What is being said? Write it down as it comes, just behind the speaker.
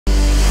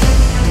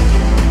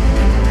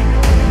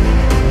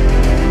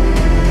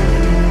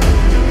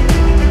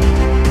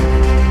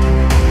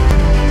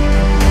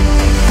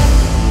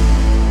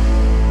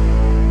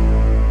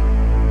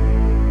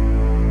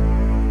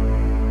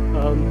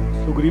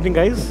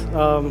morning, guys.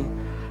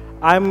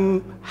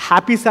 I'm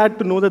happy, sad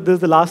to know that this is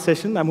the last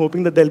session. I'm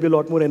hoping that there'll be a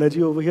lot more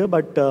energy over here,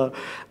 but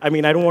I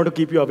don't want to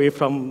keep you away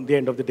from the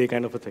end of the day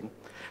kind of a thing.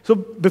 So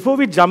before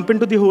we jump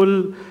into the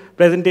whole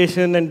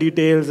presentation and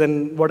details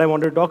and what I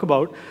wanted to talk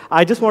about,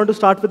 I just wanted to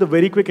start with a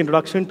very quick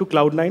introduction to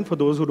Cloudnine for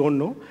those who don't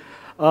know.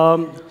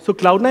 So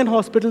Cloudnine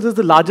Hospitals is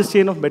the largest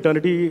chain of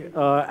maternity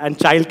and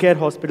childcare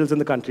hospitals in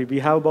the country. We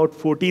have about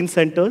 14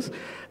 centers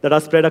that are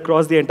spread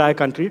across the entire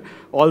country,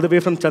 all the way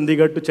from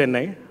Chandigarh to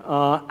Chennai.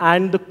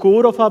 And the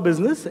core of our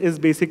business is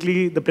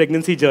basically the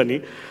pregnancy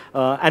journey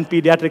and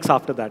pediatrics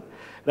after that,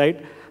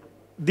 right?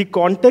 The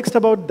context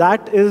about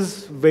that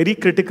is very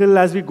critical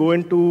as we go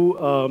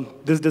into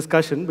this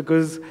discussion,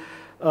 because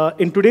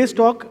in today's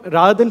talk,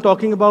 rather than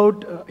talking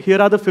about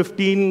here are the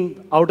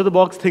 15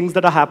 out-of-the-box things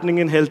that are happening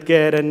in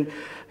healthcare, and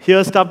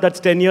here's stuff that's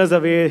 10 years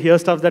away,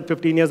 here's stuff that's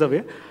 15 years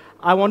away,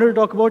 I wanted to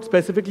talk about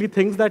specifically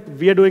things that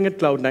we are doing at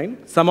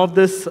Cloudnine. Some of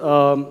this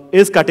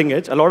is cutting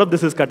edge, a lot of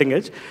this is cutting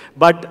edge,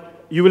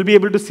 but you will be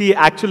able to see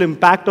actual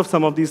impact of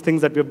some of these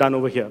things that we have done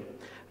over here,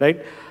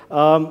 right?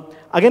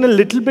 Again, a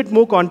little bit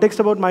more context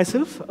about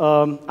myself.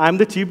 I'm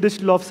the Chief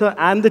Digital Officer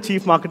and the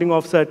Chief Marketing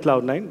Officer at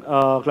Cloudnine,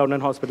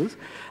 Cloudnine Hospitals.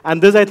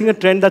 And this is, I think, a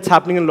trend that's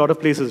happening in a lot of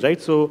places,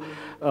 right? So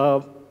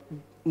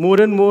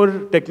more and more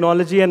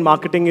technology and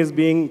marketing is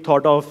being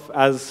thought of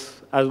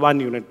as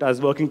one unit,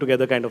 as working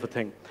together kind of a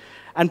thing.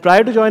 And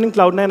prior to joining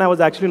Cloudnine, I was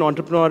actually an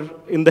entrepreneur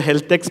in the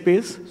health tech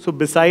space. So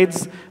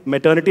besides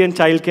maternity and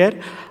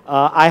childcare,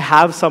 I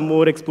have some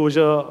more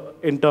exposure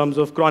in terms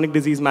of chronic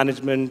disease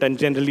management and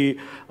generally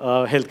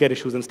healthcare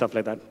issues and stuff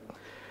like that.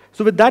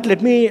 So with that,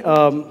 let me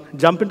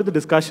jump into the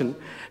discussion.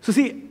 So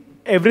see,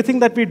 everything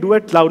that we do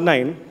at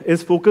Cloudnine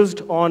is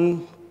focused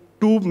on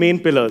two main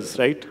pillars,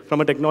 right?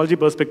 From a technology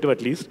perspective,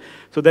 at least.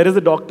 So there is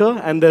the doctor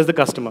and there's the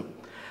customer.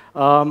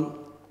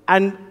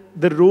 And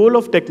the role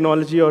of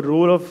technology or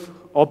role of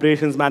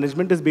operations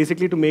management is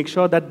basically to make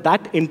sure that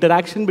that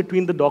interaction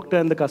between the doctor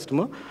and the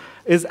customer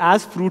is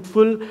as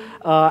fruitful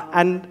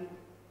and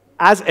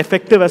as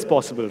effective as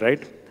possible,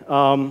 right?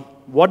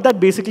 What that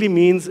basically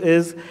means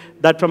is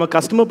that from a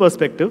customer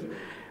perspective,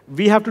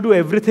 we have to do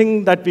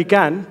everything that we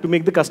can to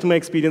make the customer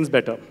experience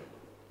better,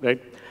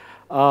 right?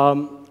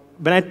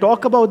 When I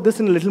talk about this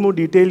in a little more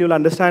detail, you'll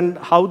understand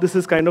how this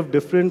is kind of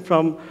different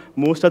from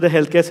most other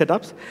healthcare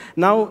setups.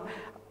 Now,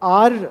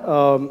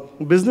 our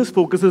business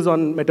focuses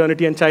on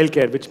maternity and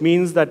childcare, which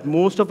means that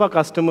most of our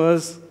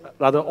customers,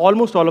 rather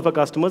almost all of our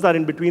customers, are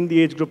in between the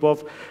age group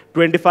of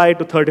 25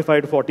 to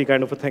 35 to 40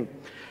 kind of a thing.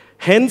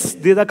 Hence,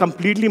 these are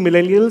completely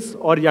millennials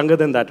or younger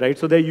than that, right?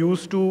 So they're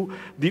used to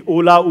the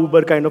Ola,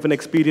 Uber kind of an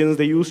experience.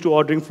 They're used to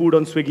ordering food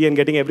on Swiggy and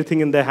getting everything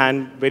in their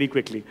hand very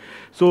quickly.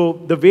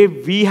 So the way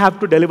we have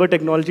to deliver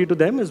technology to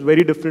them is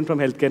very different from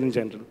healthcare in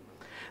general.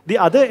 The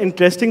other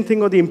interesting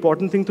thing or the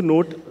important thing to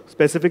note,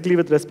 specifically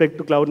with respect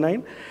to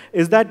Cloudnine,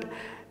 is that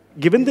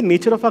given the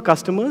nature of our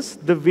customers,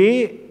 the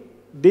way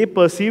they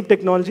perceive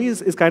technology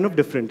is kind of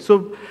different.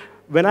 So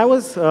when I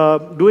was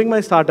doing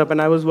my startup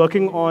and I was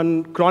working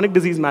on chronic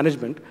disease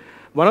management,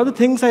 one of the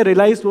things I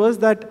realized was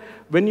that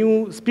when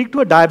you speak to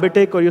a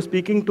diabetic or you're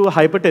speaking to a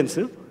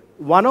hypertensive,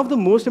 one of the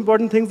most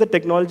important things that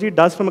technology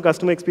does from a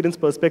customer experience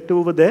perspective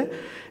over there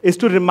is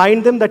to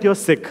remind them that you're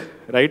sick,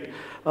 right?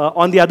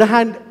 On the other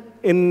hand,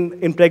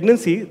 in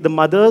pregnancy, the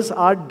mothers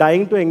are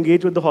dying to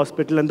engage with the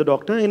hospital and the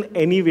doctor in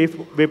any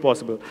way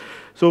possible.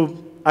 So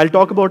I'll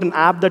talk about an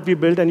app that we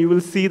built, and you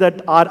will see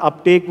that our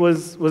uptake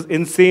was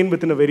insane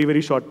within a very,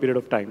 very short period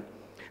of time.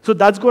 So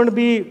that's going to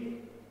be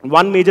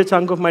one major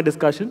chunk of my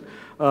discussion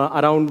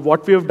around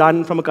what we have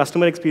done from a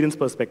customer experience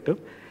perspective.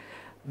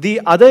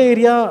 The other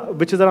area,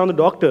 which is around the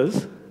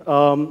doctors,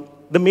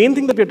 the main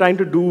thing that we're trying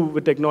to do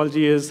with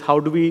technology is how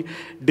do we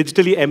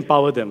digitally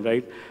empower them,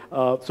 right?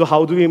 So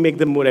how do we make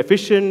them more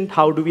efficient?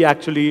 How do we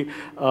actually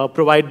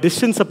provide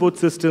decision support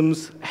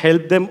systems,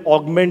 help them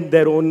augment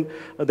their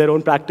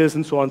own practice,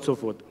 and so on and so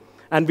forth.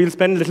 And we'll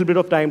spend a little bit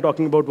of time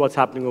talking about what's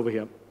happening over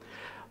here.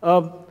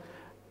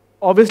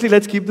 Obviously,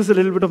 let's keep this a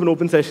little bit of an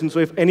open session. So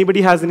if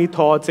anybody has any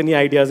thoughts, any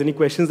ideas, any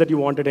questions that you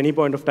want at any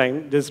point of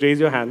time, just raise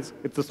your hands.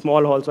 It's a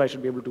small hall, so I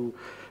should be able to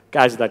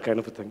catch that kind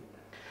of a thing.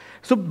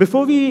 So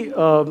before we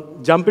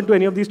jump into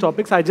any of these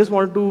topics, I just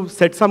wanted to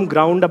set some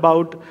ground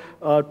about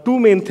two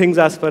main things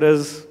as far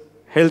as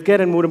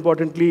healthcare and, more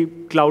importantly,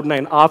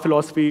 Cloudnine, our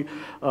philosophy,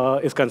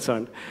 is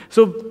concerned.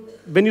 So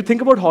when you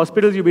think about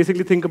hospitals, you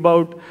basically think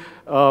about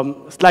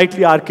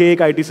slightly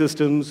archaic IT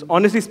systems.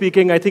 Honestly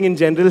speaking, I think in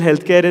general,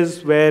 healthcare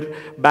is where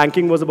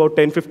banking was about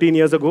 10, 15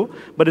 years ago,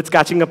 but it's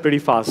catching up pretty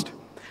fast.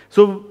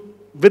 So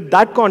with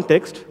that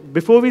context,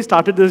 before we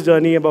started this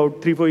journey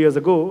about 3, 4 years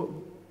ago,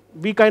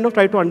 we kind of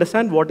try to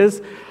understand what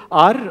is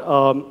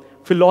our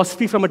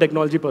philosophy from a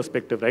technology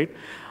perspective, right?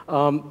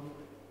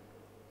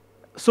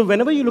 So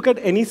whenever you look at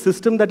any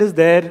system that is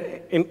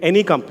there in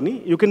any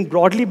company, you can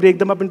broadly break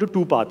them up into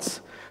two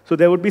parts. So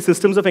there would be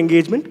systems of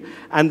engagement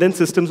and then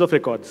systems of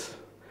records.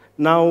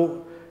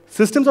 Now,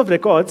 Systems of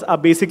records are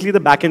basically the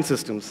backend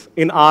systems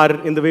in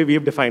the way we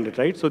have defined it,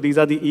 right? So these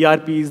are the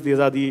ERPs, these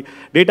are the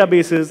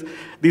databases,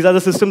 these are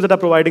the systems that are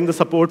providing the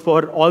support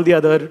for all the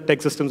other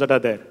tech systems that are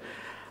there.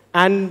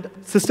 And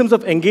systems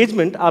of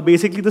engagement are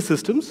basically the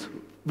systems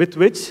with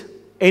which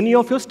any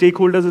of your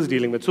stakeholders is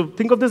dealing with. So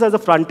think of this as a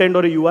front end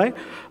or a UI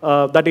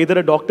that either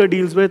a doctor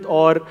deals with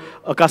or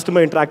a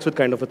customer interacts with,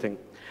 kind of a thing.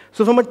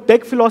 So from a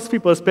tech philosophy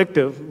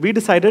perspective, we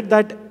decided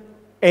that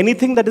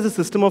anything that is a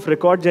system of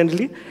record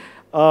generally,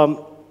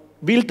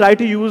 we'll try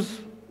to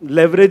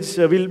leverage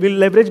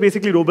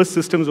basically robust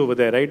systems over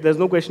there, right? There's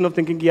no question of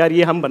thinking, yaar,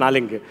 ye hum bana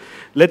lenge.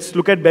 Let's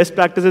look at best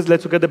practices,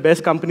 let's look at the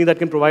best company that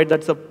can provide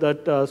that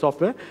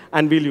software,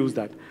 and we'll use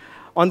that.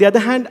 On the other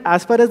hand,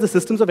 as far as the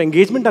systems of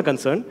engagement are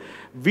concerned,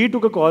 we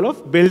took a call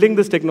of building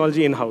this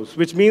technology in-house,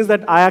 which means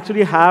that I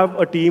actually have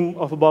a team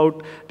of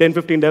about 10,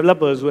 15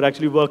 developers who are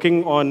actually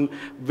working on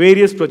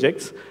various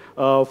projects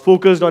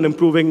focused on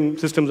improving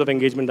systems of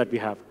engagement that we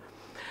have.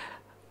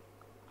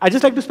 I'd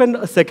just like to spend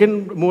a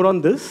second more on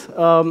this.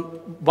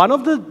 One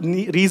of the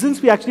reasons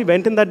we actually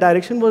went in that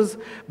direction was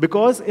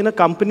because in a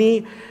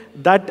company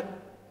that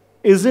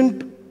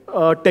isn't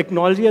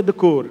technology at the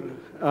core,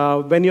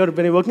 when you're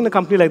working in a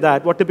company like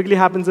that, what typically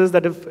happens is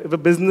that if a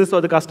business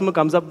or the customer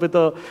comes up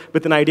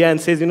with an idea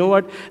and says, you know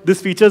what,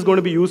 this feature is going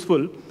to be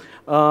useful,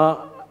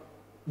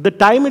 the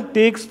time it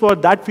takes for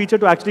that feature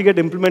to actually get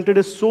implemented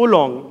is so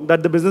long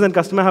that the business and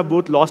customer have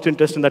both lost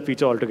interest in that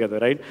feature altogether,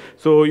 right?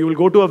 So you will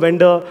go to a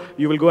vendor,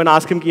 you will go and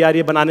ask him कि यार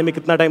ये बनाने में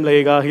कितना time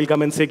लगेगा. He'll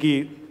come and say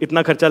कि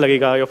इतना खर्चा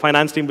लगेगा. Your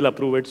finance team will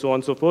approve it, so on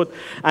and so forth.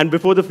 And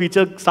before the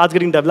feature starts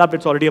getting developed,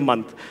 it's already a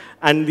month,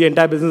 and the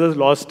entire business has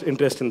lost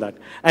interest in that.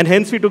 And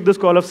hence we took this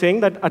call of saying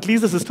that at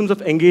least the systems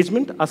of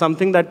engagement are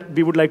something that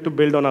we would like to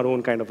build on our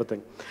own, kind of a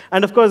thing.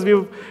 And of course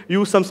we've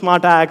used some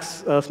smart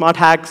hacks,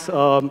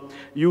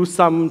 used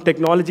some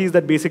technologies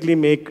that basically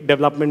make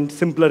development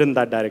simpler in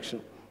that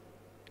direction.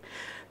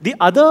 The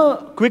other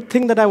quick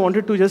thing that I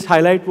wanted to just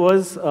highlight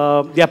was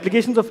the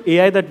applications of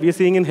AI that we are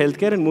seeing in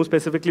healthcare, and more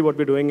specifically what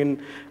we're doing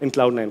in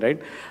Cloudnine, right?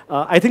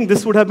 I think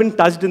this would have been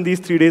touched in these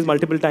 3 days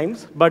multiple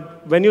times,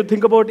 but when you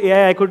think about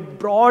AI, I could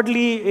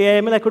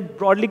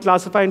broadly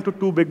classify into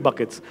 2 big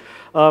buckets.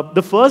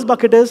 The first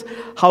bucket is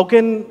how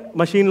can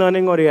machine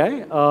learning or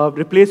AI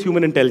replace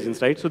human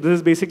intelligence, right? So this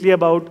is basically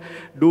about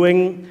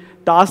doing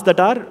tasks that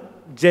are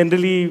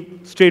generally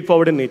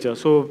straightforward in nature.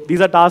 So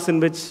these are tasks in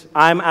which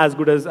I'm as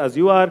good as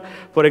you are.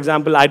 For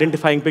example,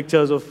 identifying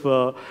pictures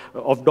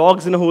of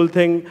dogs in a whole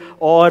thing,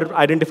 or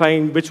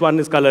identifying which one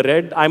is color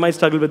red. I might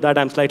struggle with that.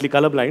 I'm slightly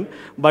colorblind.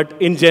 But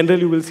in general,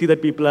 you will see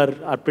that people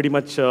are pretty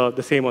much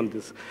the same on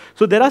this.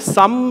 So there are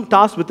some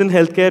tasks within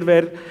healthcare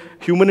where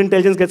human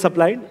intelligence gets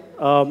applied.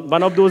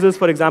 One of those is,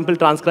 for example,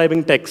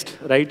 transcribing text,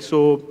 right?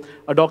 So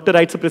a doctor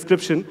writes a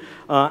prescription,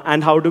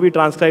 and how do we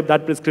transcribe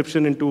that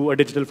prescription into a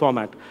digital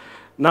format?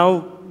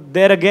 Now,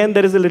 there again,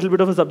 there is a little bit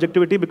of a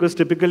subjectivity, because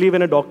typically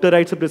when a doctor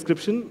writes a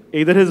prescription,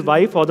 either his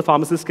wife or the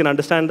pharmacist can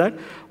understand that.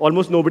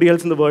 Almost nobody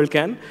else in the world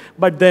can.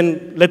 But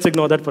then let's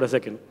ignore that for a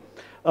second.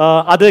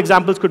 Other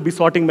examples could be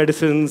sorting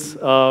medicines,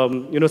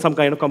 some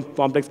kind of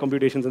complex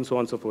computations, and so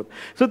on and so forth.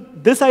 So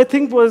this, I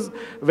think, was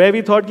where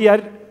we thought,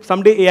 yeah,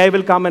 someday AI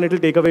will come and it will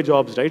take away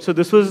jobs, right? So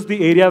this was the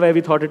area where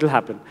we thought it will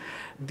happen.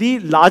 The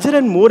larger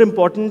and more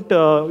important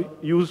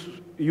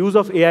use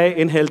of AI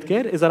in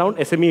healthcare is around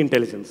SME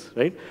intelligence,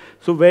 right?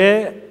 So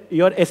where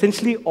you're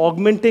essentially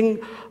augmenting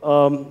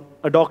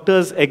a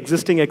doctor's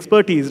existing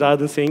expertise rather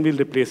than saying we'll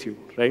replace you,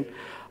 right?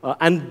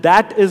 And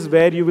that is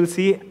where you will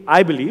see,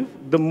 I believe,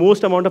 the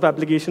most amount of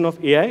application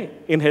of AI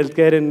in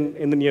healthcare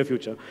in the near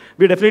future.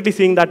 We're definitely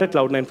seeing that at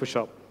Cloudnine for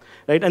sure,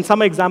 right? And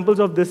some examples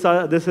of this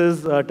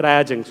is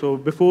triaging. So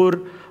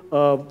before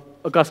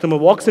a customer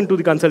walks into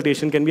the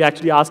consultation, can we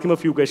actually ask him a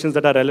few questions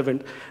that are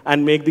relevant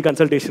and make the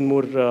consultation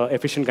more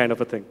efficient, kind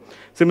of a thing.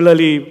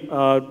 Similarly,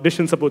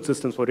 decision support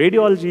systems for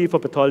radiology, for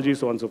pathology,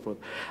 so on and so forth.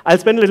 I'll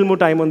spend a little more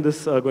time on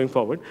this going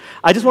forward.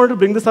 I just wanted to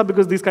bring this up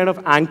because these kind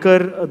of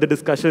anchor the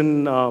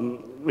discussion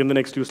in the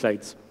next few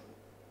slides.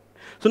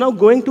 So now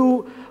going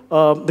to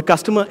the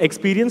customer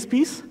experience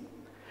piece.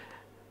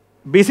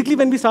 Basically,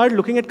 when we started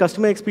looking at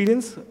customer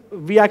experience,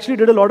 we actually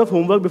did a lot of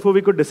homework before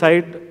we could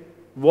decide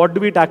what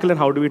do we tackle and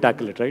how do we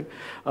tackle it, right?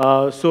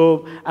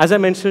 So as I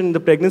mentioned, the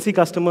pregnancy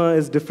customer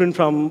is different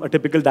from a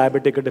typical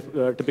diabetic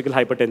or a typical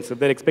hypertensive.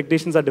 Their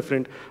expectations are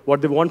different.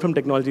 What they want from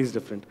technology is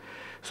different.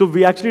 So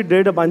we actually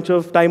did a bunch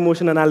of time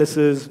motion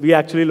analysis. We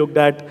actually looked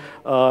at,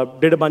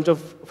 did a bunch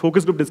of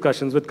focus group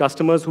discussions with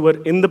customers who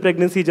were in the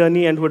pregnancy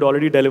journey and who had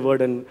already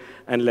delivered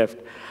and left.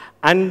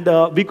 And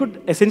we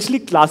could essentially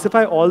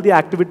classify all the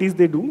activities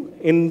they do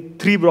in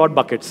 3 broad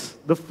buckets.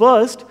 The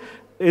first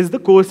is the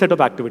core set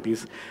of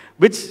activities,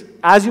 which,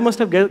 as you must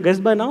have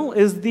guessed by now,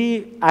 is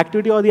the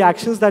activity or the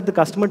actions that the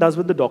customer does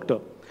with the doctor.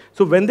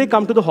 So when they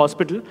come to the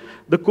hospital,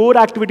 the core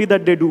activity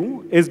that they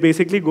do is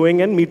basically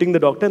going and meeting the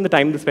doctor and the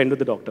time they spend with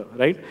the doctor,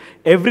 right?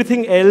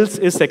 Everything else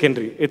is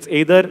secondary. It's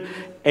either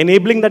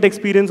enabling that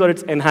experience or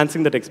it's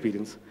enhancing that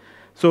experience.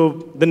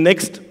 So the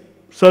next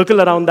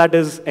circle around that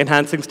is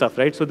enhancing stuff,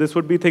 right? So this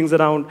would be things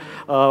around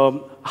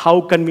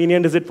how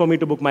convenient is it for me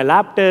to book my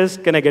lab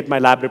test, can I get my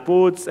lab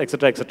reports, et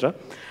cetera, et cetera.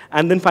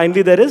 And then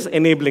finally, there is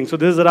enabling. So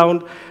this is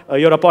around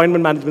your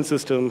appointment management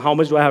system, how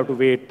much do I have to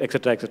wait, et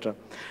cetera, et cetera.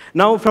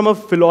 Now, from a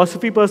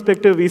philosophy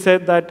perspective, we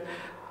said that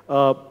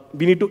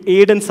we need to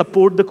aid and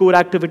support the core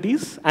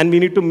activities, and we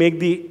need to make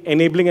the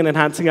enabling and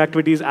enhancing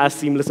activities as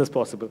seamless as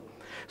possible.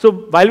 So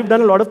while we've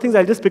done a lot of things,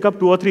 I'll just pick up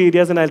 2 or 3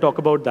 areas and I'll talk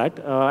about that.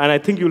 And I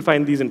think you'll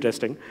find these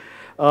interesting.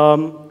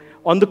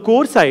 On the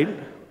core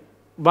side,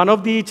 one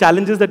of the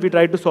challenges that we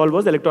tried to solve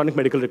was electronic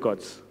medical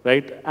records,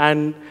 right?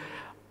 And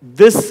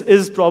this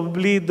is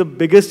probably the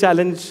biggest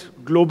challenge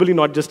globally,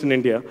 not just in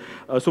India.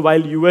 So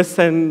while US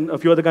and a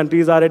few other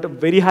countries are at a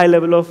very high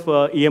level of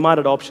EMR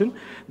adoption,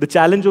 the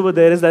challenge over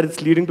there is that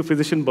it's leading to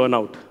physician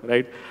burnout,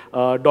 right?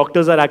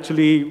 Doctors are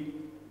actually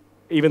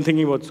even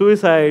thinking about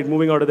suicide,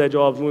 moving out of their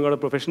jobs, moving out of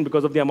profession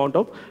because of the amount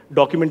of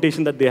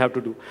documentation that they have to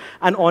do.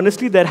 And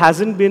honestly, there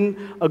hasn't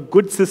been a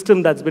good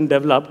system that's been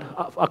developed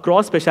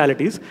across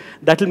specialties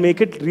that will make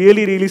it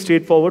really, really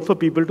straightforward for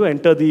people to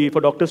enter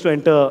for doctors to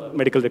enter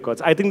medical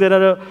records. I think there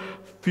are a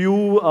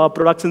few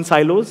products in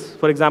silos.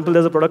 For example,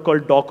 there's a product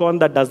called DocOn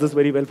that does this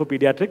very well for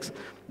pediatrics,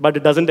 but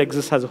it doesn't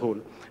exist as a whole.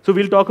 So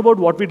we'll talk about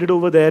what we did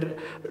over there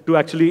to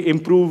actually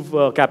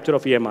improve capture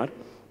of EMR.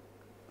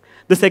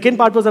 The second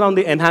part was around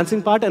the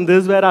enhancing part, and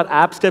this is where our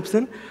app steps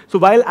in. So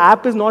while an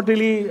app is not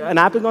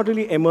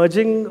really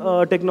emerging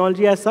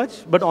technology as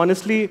such, but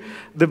honestly,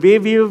 the way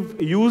we've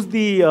used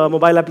the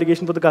mobile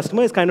application for the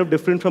customer is kind of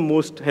different from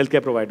most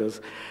healthcare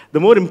providers.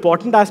 The more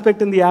important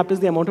aspect in the app is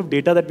the amount of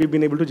data that we've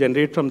been able to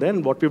generate from there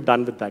and what we've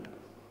done with that.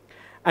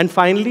 And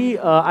finally,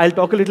 I'll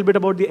talk a little bit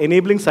about the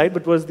enabling side,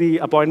 which was the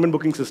appointment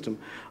booking system.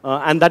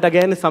 And that,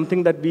 again, is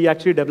something that we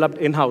actually developed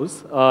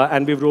in-house,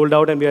 and we've rolled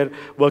out, and we are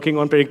working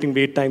on predicting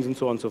wait times and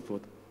so on and so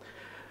forth.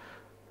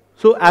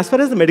 So as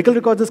far as the medical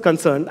records is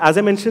concerned, as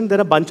I mentioned, there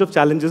are a bunch of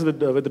challenges with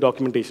the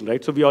documentation,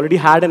 right? So we already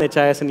had an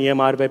HIS and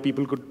EMR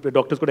where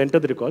doctors could enter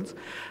the records.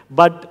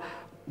 But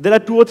there are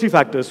 2 or 3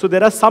 factors. So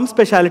there are some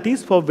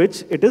specialties for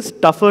which it is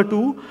tougher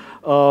to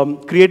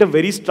create a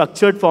very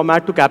structured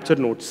format to capture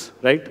notes,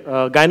 right?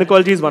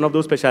 Gynecology is one of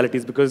those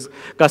specialties because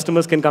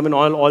customers can come in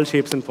all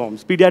shapes and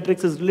forms.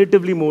 Pediatrics is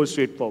relatively more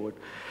straightforward.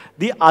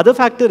 The other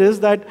factor is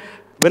that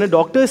when a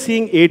doctor is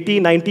seeing 80,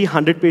 90,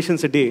 100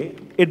 patients a day,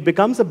 it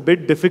becomes a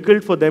bit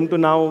difficult for them to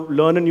now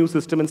learn a new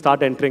system and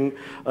start entering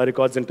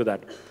records into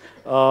that.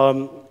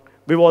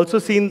 We've also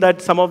seen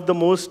that some of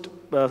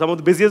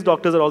the busiest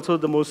doctors are also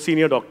the most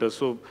senior doctors,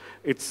 so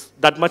it's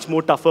that much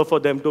more tougher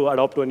for them to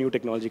adopt to a new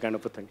technology kind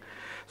of a thing.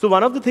 So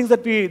one of the things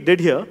that we did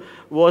here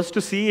was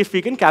to see if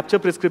we can capture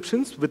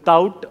prescriptions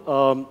without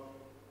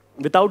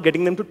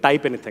getting them to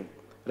type anything,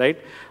 right?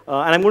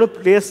 And I'm going to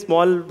play a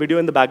small video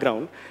in the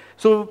background.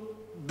 So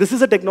this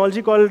is a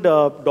technology called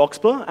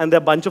DocSper, and there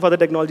are a bunch of other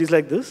technologies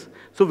like this.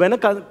 So when a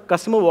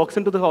customer walks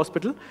into the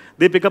hospital,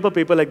 they pick up a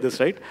paper like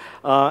this, right?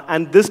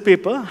 And this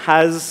paper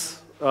has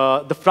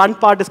the front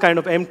part is kind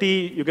of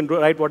empty. You can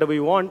write whatever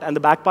you want. And the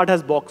back part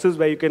has boxes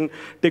where you can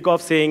tick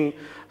off saying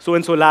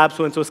so-and-so lab,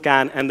 so-and-so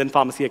scan, and then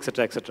pharmacy, et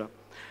cetera, et cetera.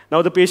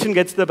 Now the patient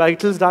gets the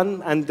vitals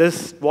done, and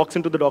this walks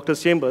into the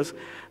doctor's chambers.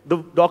 The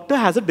doctor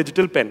has a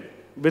digital pen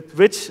with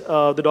which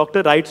the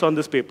doctor writes on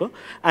this paper.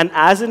 And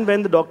as and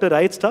when the doctor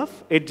writes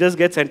stuff, it just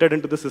gets entered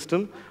into the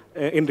system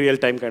in real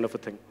time kind of a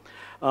thing.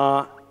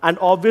 And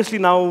obviously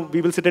now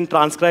we will sit and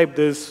transcribe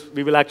this.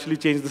 We will actually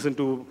change this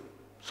into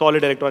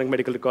solid electronic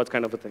medical records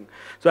kind of a thing.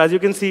 So as you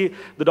can see,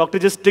 the doctor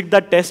just ticked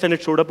that test and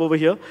it showed up over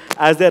here.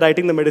 As they're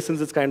writing the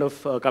medicines, it's kind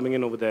of coming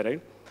in over there,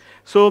 right?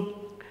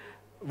 So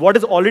what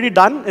is already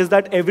done is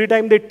that every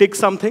time they tick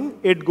something,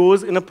 it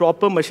goes in a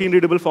proper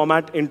machine-readable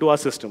format into our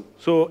system.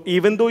 So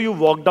even though you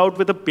walked out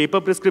with a paper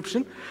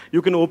prescription,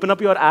 you can open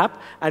up your app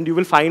and you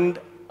will find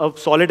a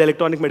solid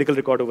electronic medical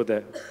record over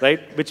there,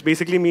 right? Which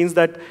basically means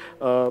that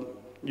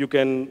you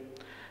can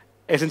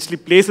essentially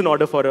place an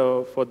order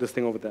for this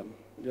thing over there.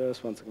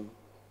 Just one second.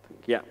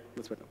 Yeah,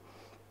 that's better.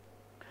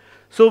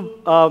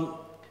 So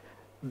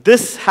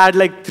this had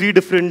like three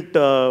different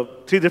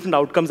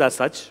outcomes as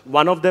such.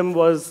 One of them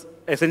was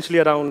essentially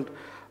around,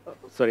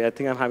 sorry, I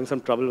think I'm having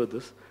some trouble with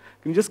this.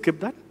 Can you just skip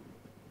that?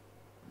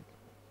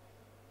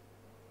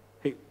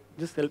 Hey,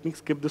 just help me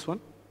skip this one.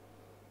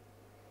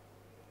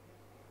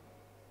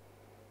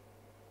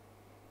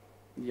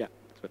 Yeah,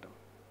 that's better.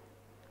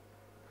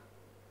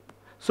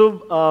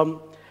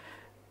 So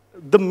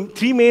the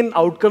 3 main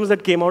outcomes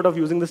that came out of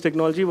using this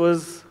technology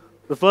was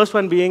the first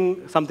one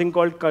being something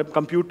called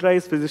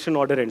computerized physician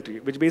order entry,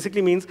 which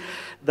basically means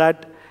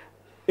that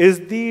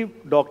is the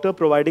doctor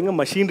providing a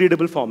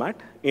machine-readable format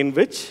in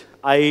which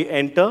I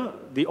enter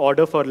the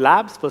order for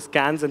labs, for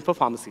scans, and for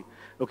pharmacy.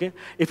 Okay?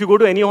 If you go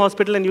to any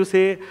hospital and you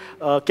say,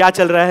 kya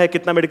chal raha hai,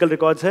 kitna medical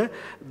records hai,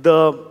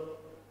 the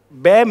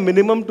bare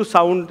minimum to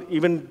sound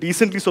even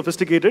decently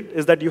sophisticated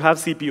is that you have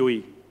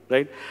CPOE,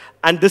 right?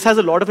 And this has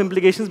a lot of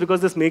implications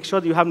because this makes sure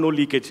that you have no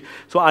leakage.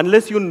 So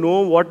unless you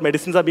know what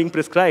medicines are being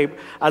prescribed,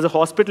 as a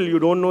hospital, you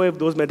don't know if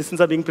those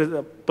medicines are being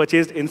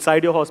purchased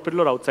inside your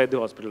hospital or outside the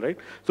hospital, right?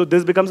 So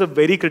this becomes a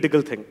very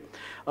critical thing.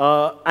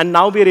 And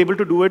now we are able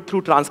to do it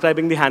through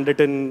transcribing the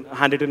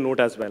handwritten note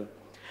as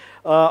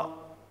well.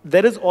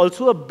 There is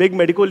also a big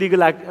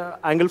medico-legal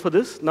angle for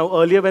this. Now,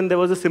 earlier when there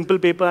was a simple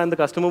paper and the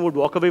customer would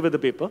walk away with the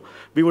paper,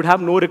 we would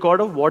have no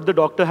record of what the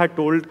doctor had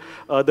told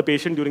the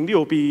patient during the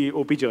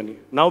OP journey.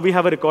 Now we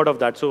have a record of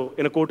that. So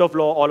in a court of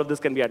law, all of this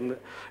can be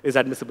is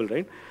admissible,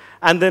 right?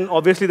 And then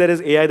obviously there is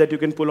AI that you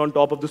can pull on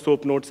top of the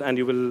SOAP notes, and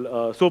you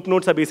will, SOAP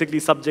notes are basically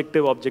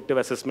subjective, objective,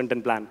 assessment,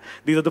 and plan.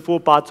 These are the 4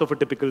 parts of a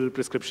typical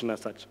prescription as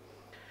such,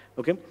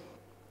 okay?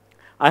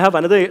 I have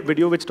another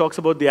video which talks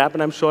about the app,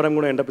 and I'm sure I'm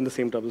going to end up in the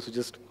same trouble, so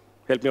just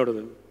help me out with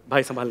it.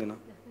 Bhai, sambhal lena.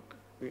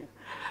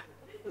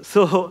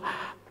 So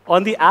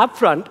on the app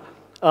front,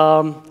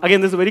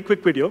 again, this is a very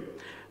quick video.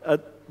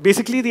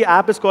 Basically, the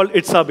app is called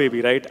It's Our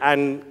Baby, right?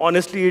 And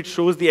honestly, it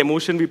shows the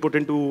emotion we put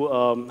into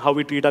how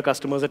we treat our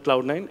customers at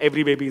Cloudnine.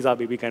 Every baby is our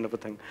baby kind of a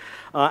thing.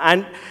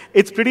 And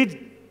it's pretty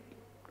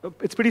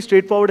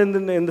straightforward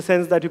in the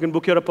sense that you can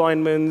book your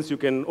appointments, you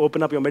can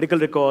open up your medical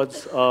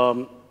records.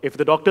 If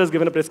the doctor has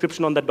given a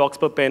prescription on that docs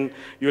per pen,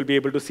 you'll be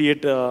able to see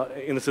it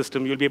in the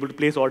system. You'll be able to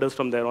place orders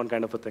from there on,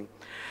 kind of a thing.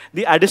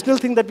 The additional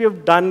thing that we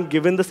have done,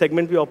 given the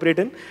segment we operate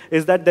in,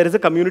 is that there is a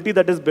community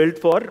that is built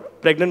for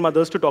pregnant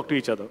mothers to talk to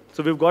each other.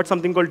 So we've got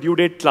something called due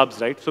date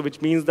clubs, right? So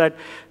which means that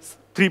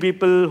 3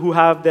 people who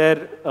have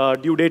their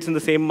due dates in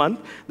the same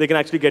month, they can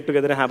actually get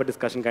together and have a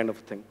discussion, kind of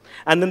thing.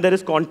 And then there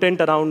is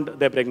content around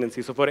their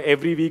pregnancy. So for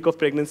every week of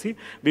pregnancy,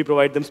 we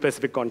provide them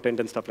specific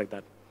content and stuff like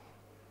that.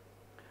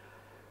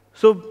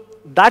 So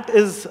that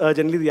is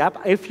generally the app.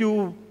 If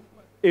you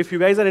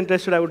guys are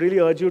interested, I would really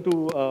urge you to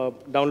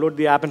download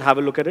the app and have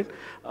a look at it.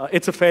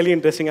 It's a fairly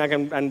interesting app,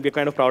 and we're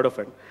kind of proud of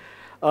it.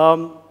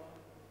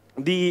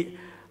 The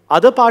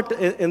other part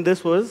in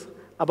this was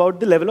about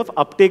the level of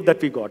uptake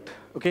that we got.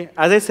 Okay,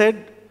 as I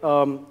said,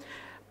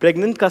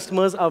 pregnant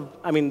customers are,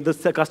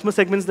 the customer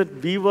segments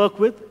that we work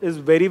with is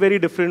very, very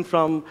different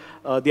from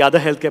the other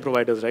healthcare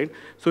providers, right?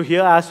 So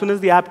here, as soon as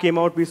the app came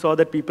out, we saw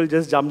that people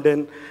just jumped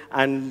in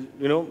and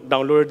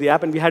downloaded the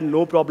app, and we had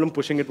no problem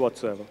pushing it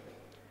whatsoever.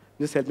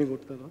 Just help me go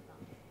to the one.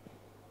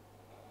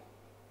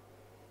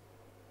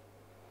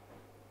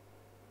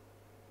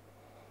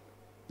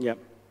 Yeah.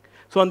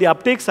 So on the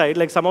uptake side,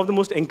 like some of the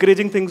most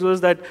encouraging things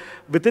was that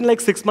within like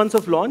 6 months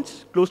of launch,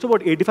 close to about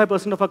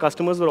 85% of our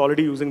customers were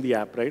already using the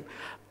app, right?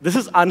 This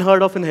is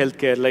unheard of in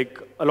healthcare. Like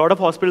a lot of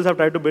hospitals have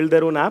tried to build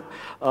their own app,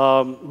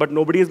 but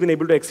nobody has been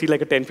able to exceed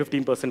like a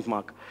 10-15%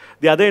 mark.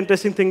 The other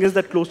interesting thing is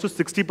that close to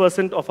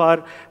 60% of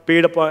our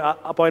paid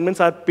appointments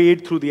are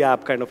paid through the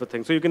app, kind of a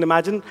thing. So you can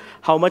imagine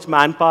how much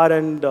manpower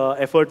and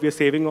effort we are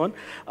saving on.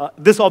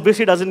 This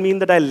obviously doesn't mean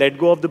that I let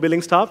go of the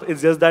billing staff.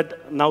 It's just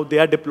that now they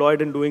are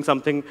deployed and doing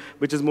something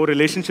which is more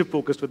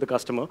relationship-focused with the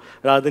customer,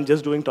 rather than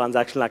just doing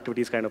transactional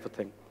activities, kind of a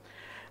thing.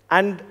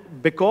 And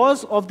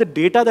because of the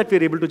data that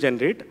we're able to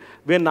generate,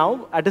 we're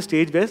now at a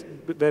stage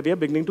where we are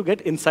beginning to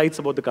get insights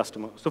about the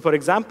customer. So for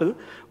example,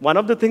 one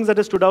of the things that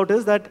has stood out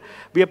is that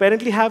we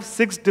apparently have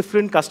 6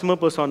 different customer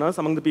personas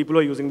among the people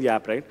who are using the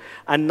app, right?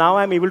 And now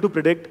I'm able to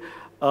predict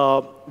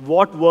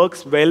what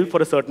works well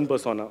for a certain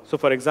persona. So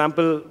for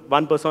example,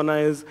 one persona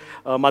is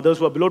mothers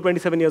who are below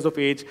 27 years of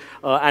age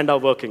and are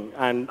working,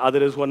 and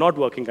others who are not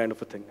working, kind of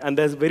a thing. And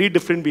there's very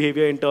different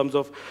behavior in terms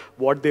of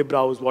what they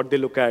browse, what they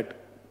look at,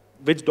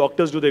 which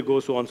doctors do they go,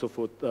 so on and so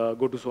forth, so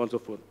on and so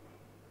forth.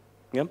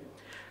 Yeah?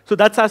 So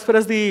that's as far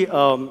as the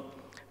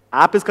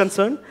app is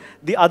concerned.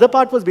 The other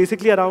part was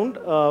basically around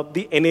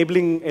the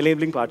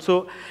enabling part.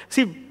 So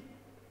see,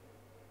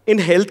 in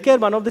healthcare,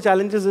 one of the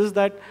challenges is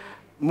that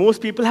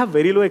most people have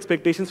very low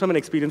expectations from an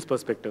experience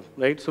perspective,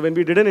 right? So when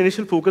we did an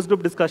initial focus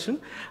group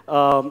discussion,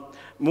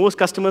 most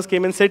customers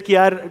came and said,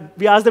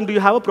 we asked them, do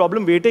you have a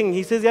problem waiting?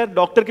 He says,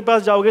 doctor ke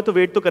paas jaoge to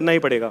wait to karna hi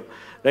padega,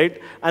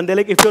 right? And they're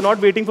like, if you're not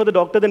waiting for the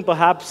doctor, then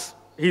perhaps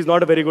he's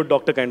not a very good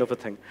doctor, kind of a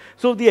thing.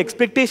 So the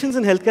expectations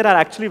in healthcare are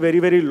actually very,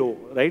 very low,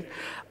 right?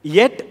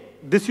 Yet,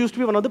 this used to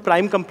be one of the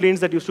prime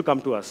complaints that used to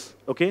come to us,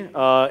 okay?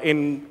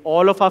 In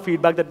all of our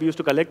feedback that we used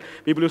to collect,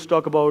 people used to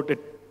talk about it.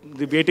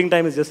 The waiting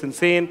time is just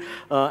insane,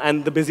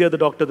 and the busier the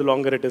doctor, the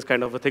longer it is,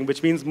 kind of a thing,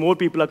 which means more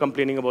people are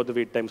complaining about the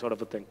wait time, sort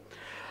of a thing.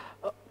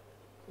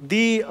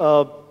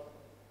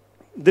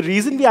 The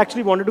reason we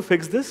actually wanted to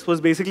fix this was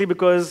basically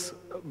because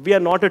we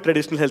are not a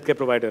traditional healthcare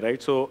provider,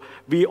 right? So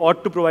we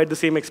ought to provide the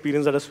same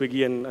experience that a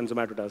Swiggy and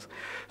Zomato does.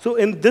 So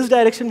in this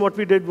direction, what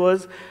we did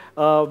was,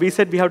 we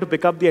said we have to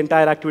pick up the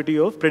entire activity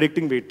of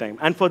predicting wait time.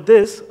 And for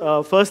this,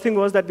 first thing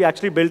was that we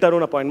actually built our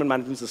own appointment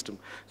management system.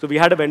 So we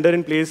had a vendor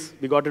in place,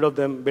 we got rid of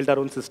them, built our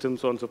own system,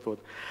 so on and so forth.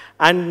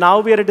 And now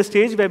we are at a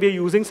stage where we are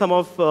using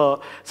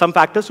some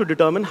factors to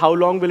determine how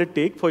long will it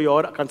take for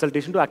your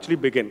consultation to actually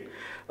begin.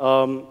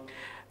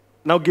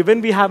 Now, given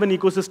we have an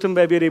ecosystem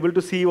where we are able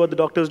to see what the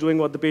doctor is doing,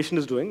 what the patient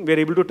is doing, we are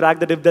able to track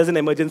that if there's an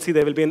emergency,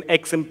 there will be an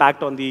X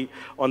impact on the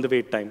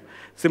wait time.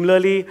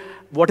 Similarly,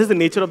 what is the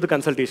nature of the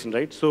consultation,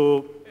 right?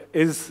 So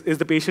is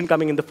the patient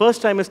coming in the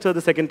first trimester,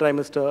 the second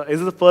trimester?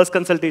 Is it the first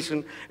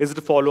consultation? Is it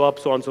a follow-up,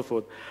 so on and so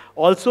forth?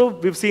 Also,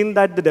 we've seen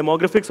that the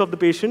demographics of the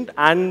patient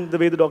and the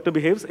way the doctor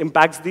behaves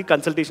impacts the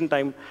consultation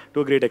time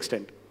to a great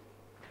extent.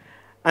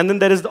 And then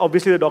there is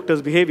obviously the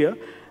doctor's behavior.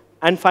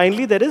 And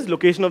finally, there is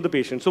location of the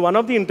patient. So one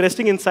of the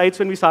interesting insights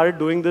when we started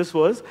doing this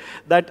was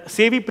that,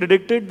 say we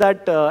predicted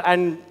that,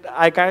 and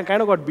I kind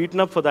of got beaten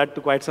up for that to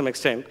quite some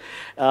extent.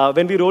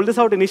 When we rolled this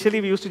out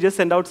initially, we used to just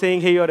send out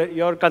saying, hey,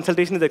 your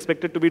consultation is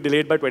expected to be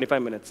delayed by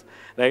 25 minutes,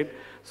 right?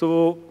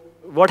 So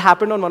what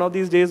happened on one of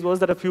these days was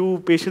that a few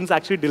patients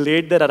actually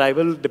delayed their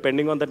arrival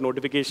depending on that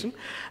notification.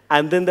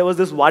 And then there was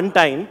this one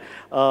time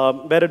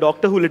where a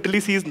doctor who literally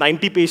sees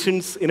 90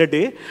 patients in a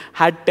day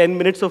had 10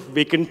 minutes of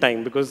vacant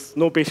time because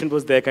no patient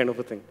was there kind of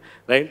a thing,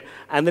 right?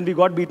 And then we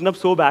got beaten up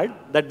so bad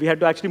that we had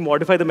to actually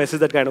modify the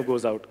message that kind of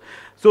goes out.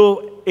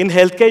 So in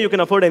healthcare, you can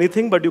afford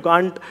anything, but you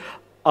can't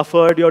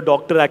afford your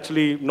doctor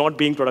actually not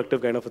being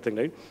productive kind of a thing,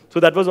 right? So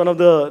that was one of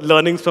the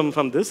learnings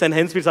from this, and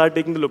hence we started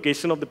taking the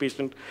location of the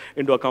patient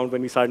into account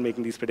when we started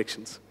making these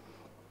predictions.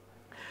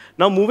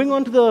 Now moving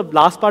on to the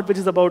last part, which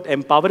is about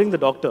empowering the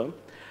doctor.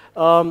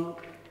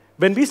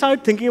 When we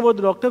started thinking about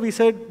the doctor, we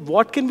said,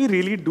 what can we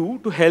really do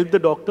to help the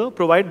doctor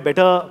provide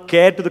better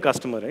care to the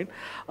customer, right?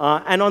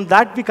 And on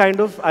that, we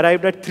kind of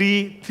arrived at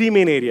three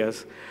main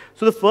areas.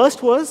 So the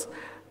first was,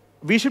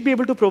 we should be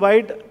able to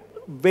provide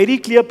very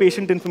clear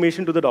patient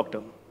information to the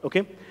doctor,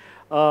 okay?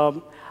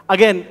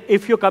 Again,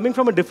 if you're coming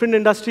from a different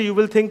industry, you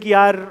will think,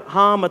 yaar,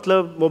 haan,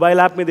 matlab,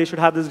 mobile app mein they should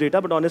have this data,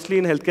 but honestly,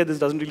 in healthcare, this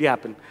doesn't really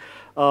happen.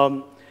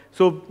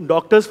 So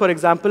doctors, for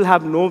example,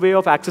 have no way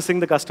of accessing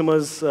the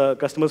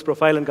customer's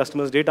profile and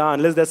customer's data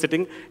unless they're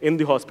sitting in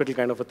the hospital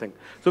kind of a thing.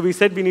 So we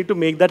said we need to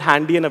make that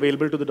handy and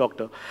available to the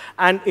doctor.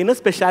 And in a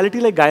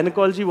specialty like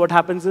gynecology, what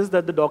happens is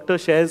that the doctor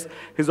shares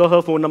his or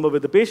her phone number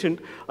with the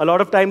patient. A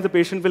lot of times, the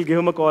patient will give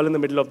him a call in the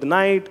middle of the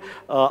night,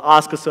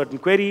 ask a certain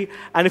query,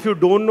 and if you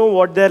don't know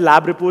what their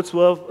lab reports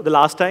were the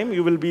last time,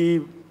 you will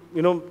be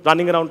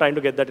running around trying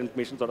to get that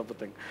information sort of a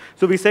thing.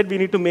 So we said we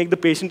need to make the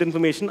patient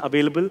information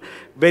available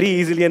very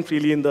easily and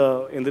freely in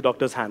the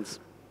doctor's hands.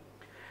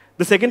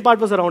 The second part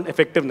was around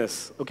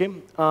effectiveness, okay?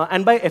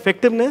 And by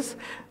effectiveness,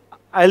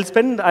 I'll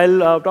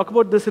talk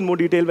about this in more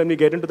detail when we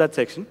get into that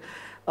section.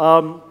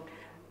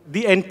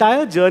 The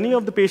entire journey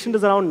of the patient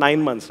is around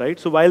 9 months, right?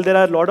 So while there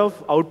are a lot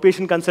of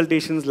outpatient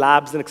consultations,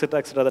 labs, and et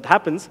cetera, that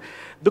happens,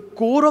 the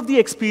core of the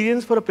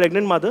experience for a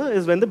pregnant mother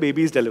is when the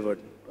baby is delivered,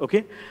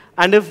 okay?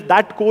 And if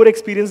that core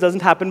experience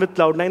doesn't happen with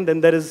Cloudnine, then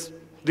there is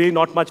really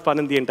not much fun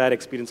in the entire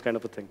experience kind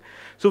of a thing.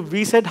 So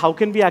we said, how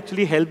can we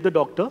actually help the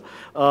doctor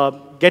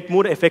get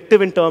more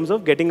effective in terms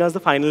of getting us the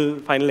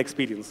final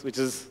experience, which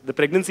is the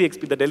pregnancy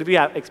experience, the delivery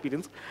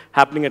experience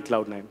happening at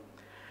Cloudnine.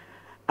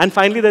 And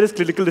finally, there is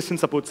clinical decision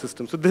support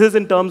system. So this is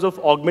in terms of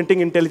augmenting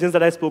intelligence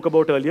that I spoke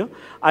about earlier.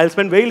 I'll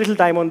spend very little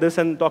time on this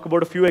and talk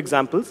about a few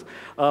examples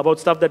about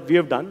stuff that we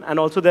have done. And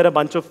also, there are a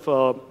bunch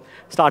of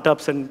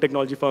startups and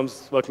technology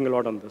firms working a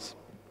lot on this.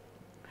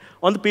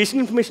 On the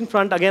patient information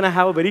front, again, I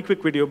have a very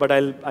quick video, but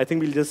I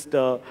think we'll just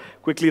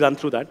quickly run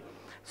through that.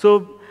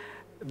 So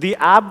the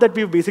app that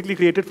we've basically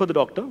created for the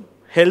doctor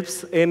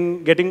helps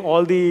in getting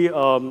all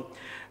the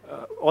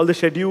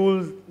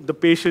schedule, the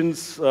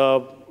patient's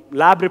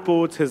lab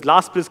reports, his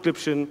last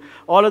prescription,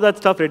 all of that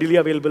stuff readily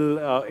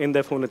available in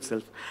their phone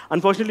itself.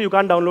 Unfortunately, you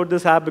can't download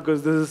this app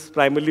because this is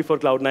primarily for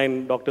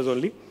Cloudnine doctors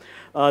only.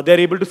 They're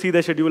able to see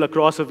their schedule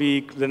across a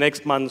week, the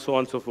next month, so on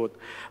and so forth.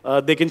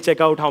 They can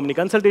check out how many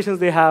consultations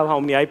they have,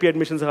 how many IP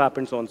admissions have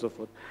happened, so on and so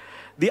forth.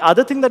 The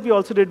other thing that we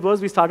also did was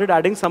we started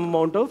adding some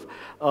amount of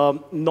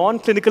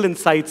non-clinical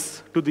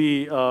insights to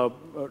the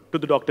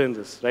doctor in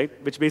this, right?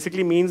 Which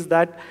basically means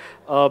that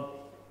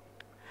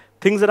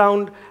things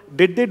around,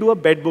 did they do a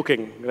bed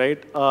booking,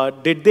 right?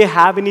 Did they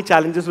have any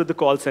challenges with the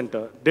call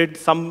center? Did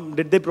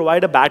they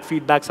provide a bad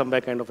feedback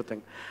somewhere kind of a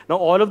thing? Now,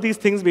 all of these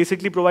things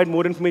basically provide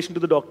more information to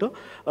the doctor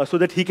so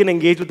that he can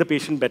engage with the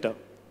patient better,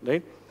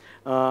 right?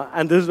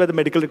 And this is where the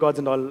medical records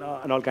and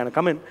all kind of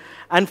come in.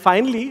 And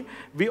finally,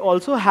 we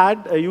also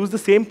had used the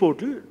same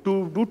portal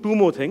to do two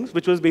more things,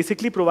 which was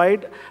basically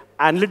provide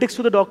analytics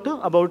to the doctor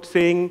about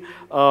saying,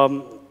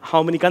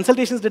 how many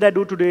consultations did I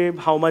do today?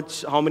 How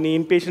many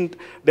inpatient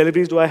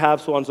deliveries do I have?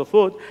 So on and so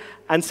forth.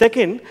 And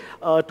second,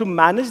 to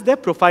manage their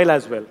profile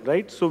as well,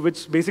 right? So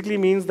which basically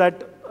means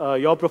that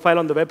your profile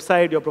on the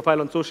website, your profile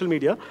on social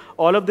media,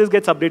 all of this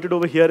gets updated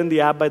over here in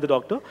the app by the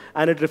doctor,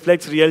 and it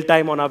reflects real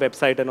time on our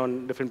website and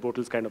on different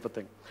portals kind of a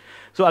thing.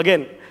 So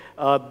again,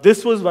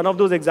 this was one of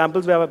those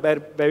examples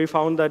where we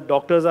found that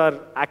doctors are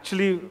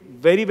actually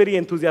very, very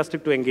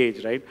enthusiastic to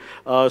engage, right?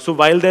 So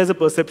while there's a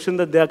perception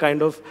that they are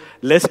kind of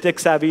less tech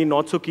savvy,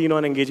 not so keen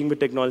on engaging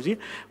with technology,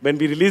 when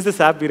we released this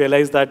app, we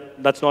realized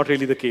that that's not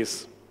really the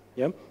case.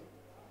 Yeah?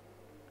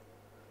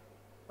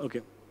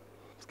 Okay.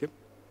 Skip.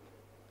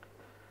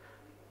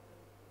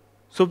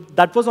 So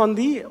that was on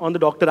the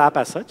doctor app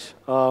as such.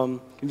 Can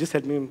you just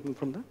help me move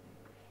from there?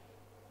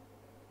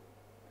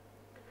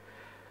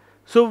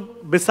 So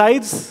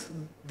besides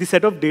the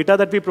set of data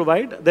that we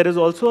provide, there is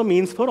also a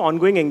means for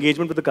ongoing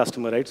engagement with the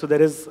customer, right? So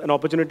there is an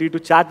opportunity to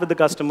chat with the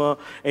customer.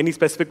 Any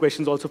specific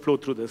questions also flow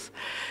through this.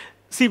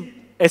 See,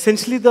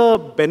 essentially the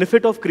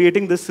benefit of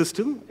creating this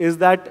system is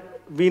that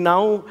we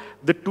now,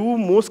 the two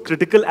most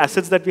critical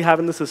assets that we have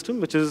in the system,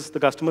 which is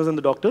the customers and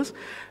the doctors,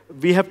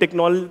 we have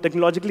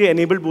technologically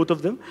enabled both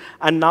of them.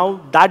 And now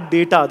that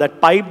data, that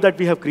pipe that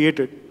we have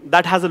created,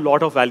 that has a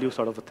lot of value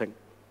sort of a thing.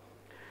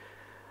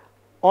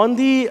 On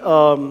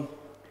the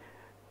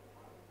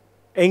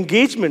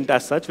engagement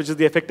as such, which is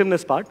the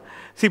effectiveness part,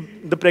 see,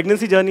 the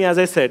pregnancy journey, as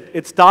I said,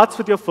 it starts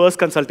with your first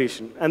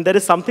consultation. And there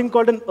is something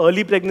called an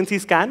early pregnancy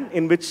scan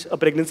in which a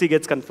pregnancy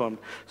gets confirmed.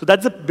 So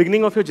that's the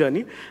beginning of your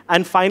journey.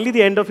 And finally,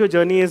 the end of your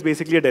journey is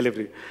basically a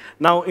delivery.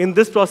 Now, in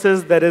this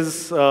process, there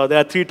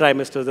are 3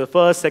 trimesters, the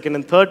first, second,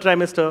 and third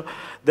trimester.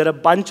 There are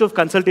a bunch of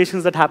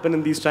consultations that happen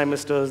in these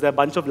trimesters. There are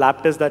a bunch of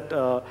lab tests that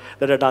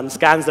are done,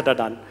 scans that are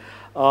done.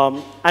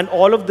 And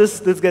all of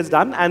this gets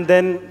done, and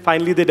then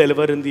finally they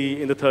deliver in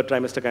the third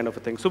trimester kind of a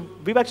thing. So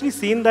we've actually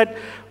seen that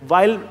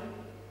while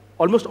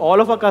almost all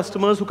of our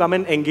customers who come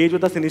and engage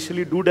with us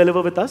initially do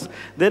deliver with us,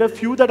 there are a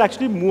few that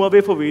actually move away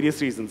for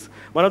various reasons.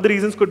 One of the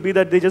reasons could be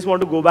that they just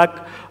want to go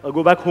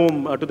back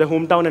home to their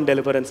hometown and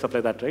deliver and stuff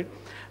like that, right?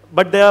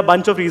 But there are a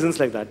bunch of reasons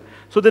like that.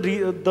 So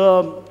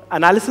the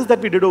analysis that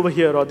we did over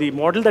here, or the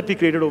model that we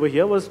created over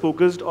here, was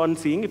focused on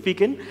seeing if we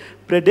can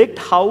predict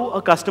how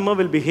a customer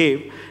will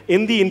behave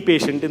in the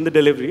inpatient, in the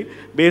delivery,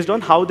 based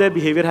on how their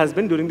behavior has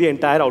been during the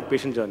entire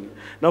outpatient journey.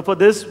 Now for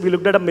this, we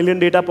looked at 1 million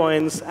data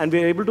points, and we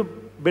were able to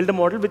build a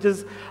model which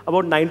is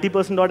about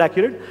 90% odd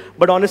accurate.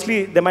 But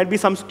honestly, there might be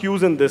some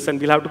skews in this, and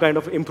we'll have to kind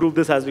of improve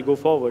this as we go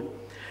forward.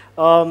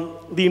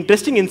 The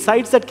interesting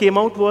insights that came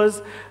out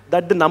was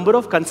that the number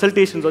of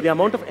consultations or the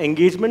amount of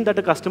engagement that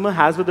a customer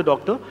has with the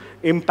doctor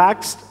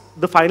impacts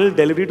the final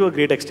delivery to a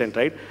great extent,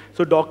 right?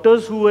 So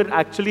doctors who were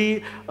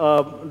actually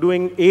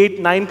doing 8,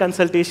 9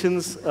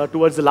 consultations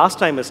towards the last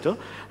trimester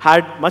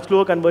had much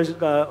lower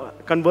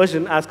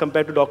conversion as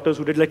compared to doctors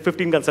who did like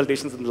 15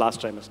 consultations in the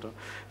last trimester.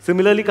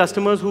 Similarly,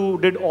 customers who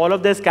did all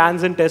of their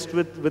scans and tests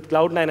with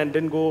Cloudnine and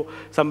didn't go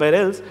somewhere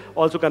else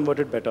also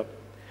converted better.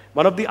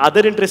 One of the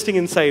other interesting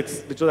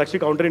insights, which was actually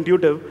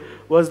counterintuitive,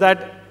 was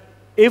that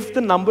if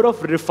the number of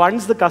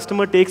refunds the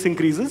customer takes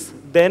increases,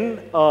 then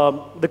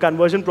the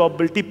conversion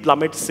probability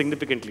plummets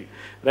significantly,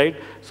 right?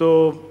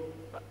 So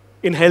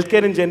in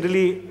healthcare and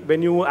generally,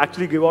 when you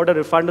actually give out a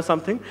refund or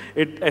something,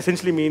 it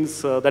essentially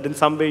means that in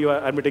some way you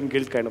are admitting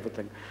guilt kind of a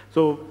thing.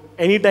 So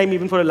anytime,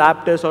 even for a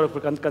lab test or for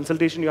a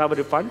consultation, you have a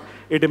refund,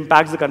 it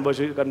impacts the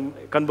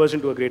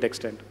conversion to a great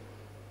extent.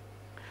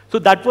 So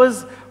that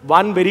was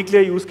one very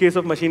clear use case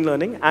of machine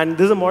learning, and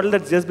this is a model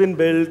that's just been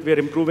built. We are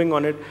improving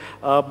on it,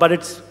 but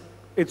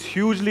it's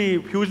hugely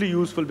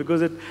useful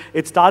because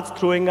it starts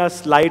throwing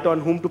us light on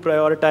whom to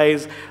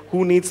prioritize,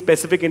 who needs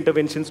specific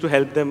interventions to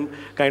help them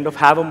kind of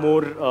have a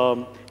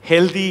more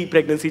healthy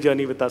pregnancy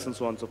journey with us, and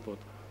so on and so forth.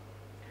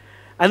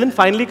 And then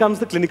finally comes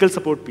the clinical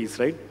support piece,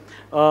 right?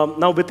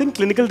 Now within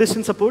clinical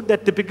decision support, there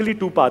are typically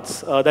 2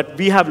 parts that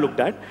we have looked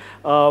at.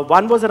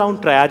 One was around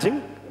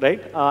triaging, right?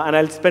 And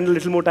I'll spend a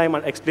little more time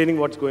on explaining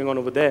what's going on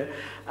over there.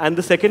 And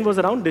the second was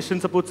around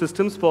decision support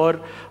systems for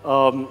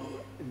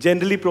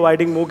generally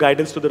providing more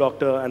guidance to the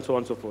doctor and so on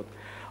and so forth.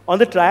 On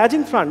the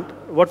triaging front,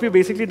 what we've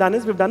basically done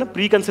is we've done a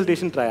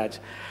pre-consultation triage.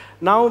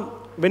 Now,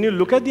 when you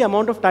look at the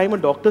amount of time a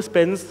doctor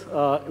spends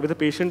with a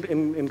patient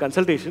in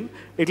consultation,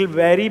 it will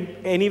vary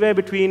anywhere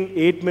between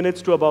 8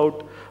 minutes to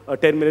about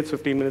 10 minutes,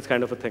 15 minutes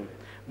kind of a thing,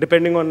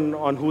 depending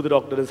on who the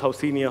doctor is, how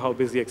senior, how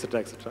busy, etc.,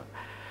 etc.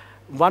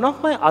 One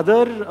of my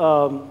other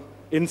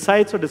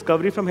insights or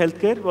discovery from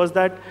healthcare was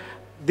that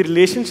the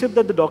relationship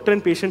that the doctor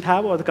and patient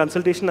have, or the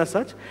consultation as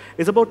such,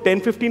 is about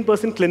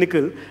 10-15%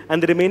 clinical,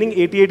 and the remaining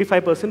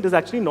 80-85% is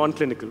actually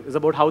non-clinical. It's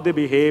about how they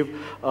behave,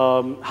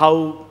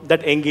 how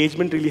that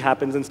engagement really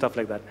happens and stuff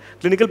like that.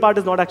 Clinical part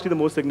is not actually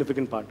the most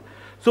significant part.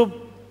 So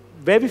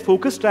where we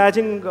focus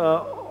triaging,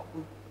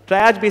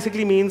 triage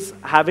basically means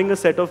having a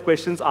set of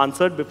questions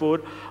answered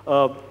before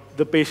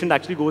the patient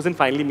actually goes and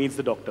finally meets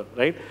the doctor,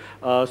 right?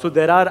 So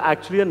there are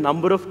actually a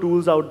number of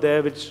tools out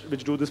there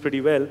which do this pretty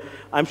well.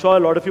 I'm sure a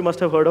lot of you must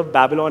have heard of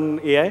Babylon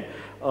AI.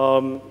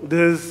 This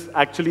is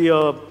actually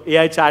a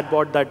AI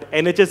chatbot that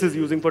NHS is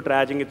using for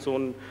triaging its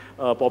own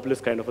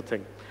populist kind of a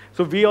thing.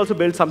 So we also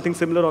built something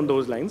similar on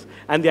those lines.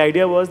 And the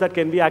idea was that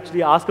can we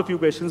actually ask a few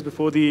questions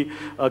before the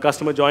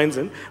customer joins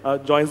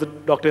the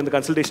doctor in the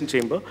consultation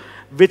chamber,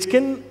 which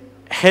can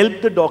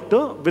help the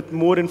doctor with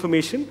more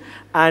information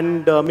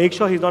and make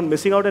sure he's not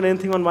missing out on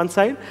anything on one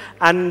side,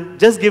 and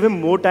just give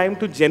him more time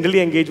to generally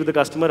engage with the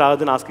customer rather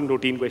than asking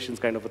routine questions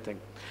kind of a thing.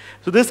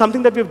 So this is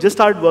something that we've just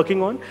started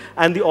working on,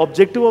 and the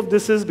objective of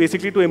this is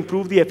basically to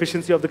improve the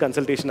efficiency of the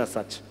consultation as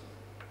such.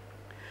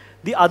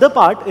 The other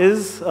part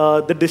is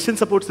the decision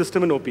support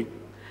system in OP.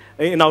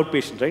 in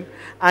outpatient, right?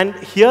 And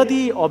here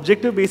the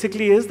objective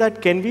basically is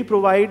that can we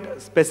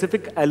provide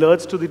specific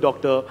alerts to the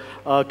doctor?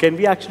 Can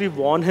we actually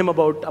warn him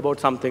about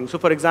something? So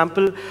for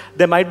example,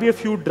 there might be a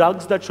few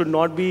drugs that should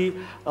not be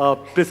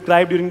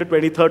prescribed during the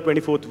 23rd,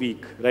 24th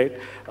week, right?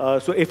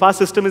 So if our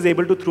system is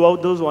able to throw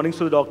out those warnings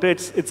to the doctor,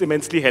 it's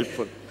immensely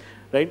helpful.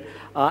 Right?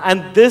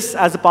 And this,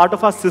 as a part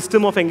of our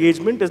system of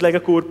engagement, is like a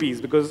core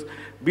piece, because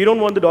we don't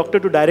want the doctor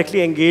to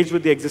directly engage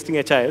with the existing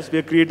HIS. We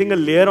are creating a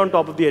layer on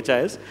top of the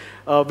HIS,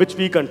 which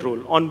we control,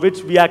 on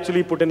which we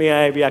actually put an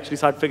AI, we actually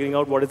start figuring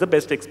out what is the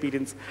best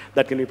experience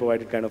that can be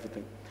provided, kind of a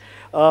thing.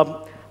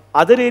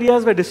 Other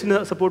areas where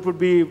decision support would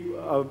be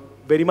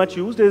very much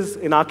used is,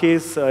 in our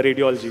case,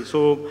 radiology.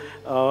 So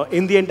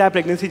in the entire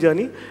pregnancy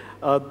journey,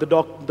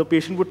 the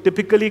patient would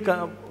typically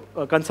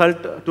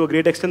consult to a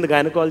great extent the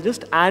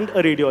gynecologist and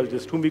a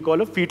radiologist, whom we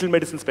call a fetal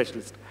medicine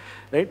specialist,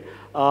 right?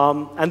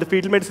 And the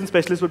fetal medicine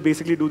specialist would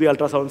basically do the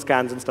ultrasound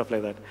scans and stuff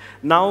like that.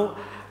 Now,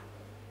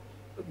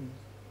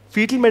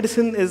 fetal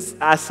medicine is,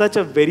 as such,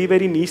 a very,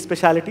 very niche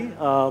specialty.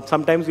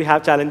 Sometimes we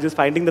have challenges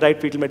finding the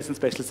right fetal medicine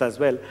specialist as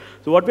well.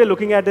 So what we're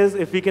looking at is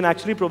if we can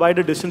actually provide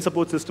a decision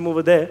support system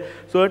over there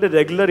so that a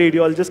regular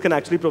radiologist can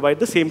actually provide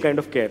the same kind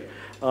of care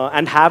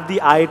and have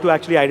the eye to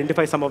actually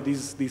identify some of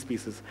these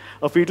pieces.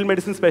 A fetal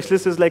medicine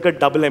specialist is like a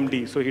double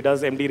MD. So he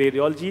does MD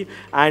radiology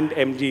and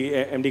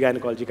MD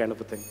gynecology kind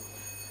of a thing.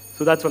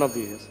 So that's one of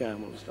the areas. Yeah,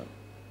 I'm almost done.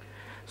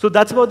 So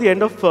that's about the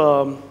end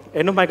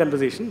of my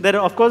conversation. There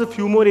are, of course, a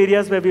few more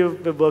areas where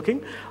we're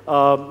working,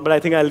 but I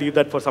think I'll leave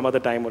that for some other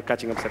time or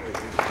catching up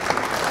separately.